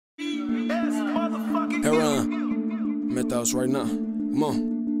Meth house right now. Come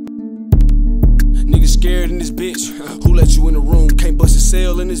on. Niggas scared in this bitch. Who let you in the room? Can't bust a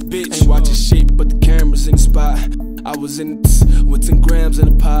cell in this bitch. Ain't watching shit, but the camera's in the spot. I was in it with 10 grams in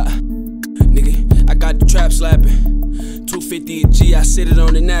the pot. Nigga, I got the trap slapping. 250 a G, I sit it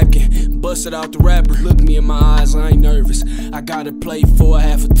on the napkin. Busted out the rapper. Look me in my eyes, I ain't nervous. I gotta play for a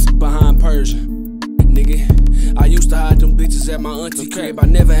half a behind Persia. Nigga, I used to hide them bitches at my auntie crib. I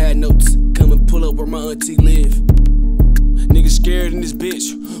never had notes. Come and pull up where my auntie live. Niggas scared in this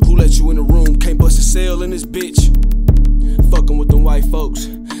bitch. Who let you in the room? Can't bust a cell in this bitch. Fucking with them white folks.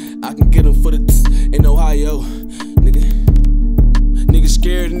 I can get them for the in Ohio. Niggas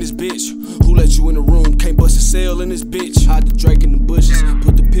scared in this bitch. Who let you in the room? Can't bust a cell in this bitch. Hide the Drake in the bushes.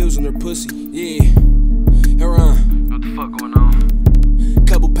 Put the pills in her pussy. Yeah. Heron. What the fuck going on?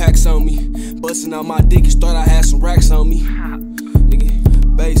 Couple packs on me. Busting out my dick. Thought I had some racks on me.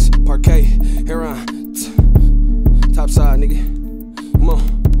 Nigga. Bass. Parquet. Heron. Top side, nigga. Come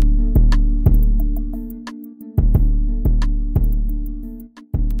on.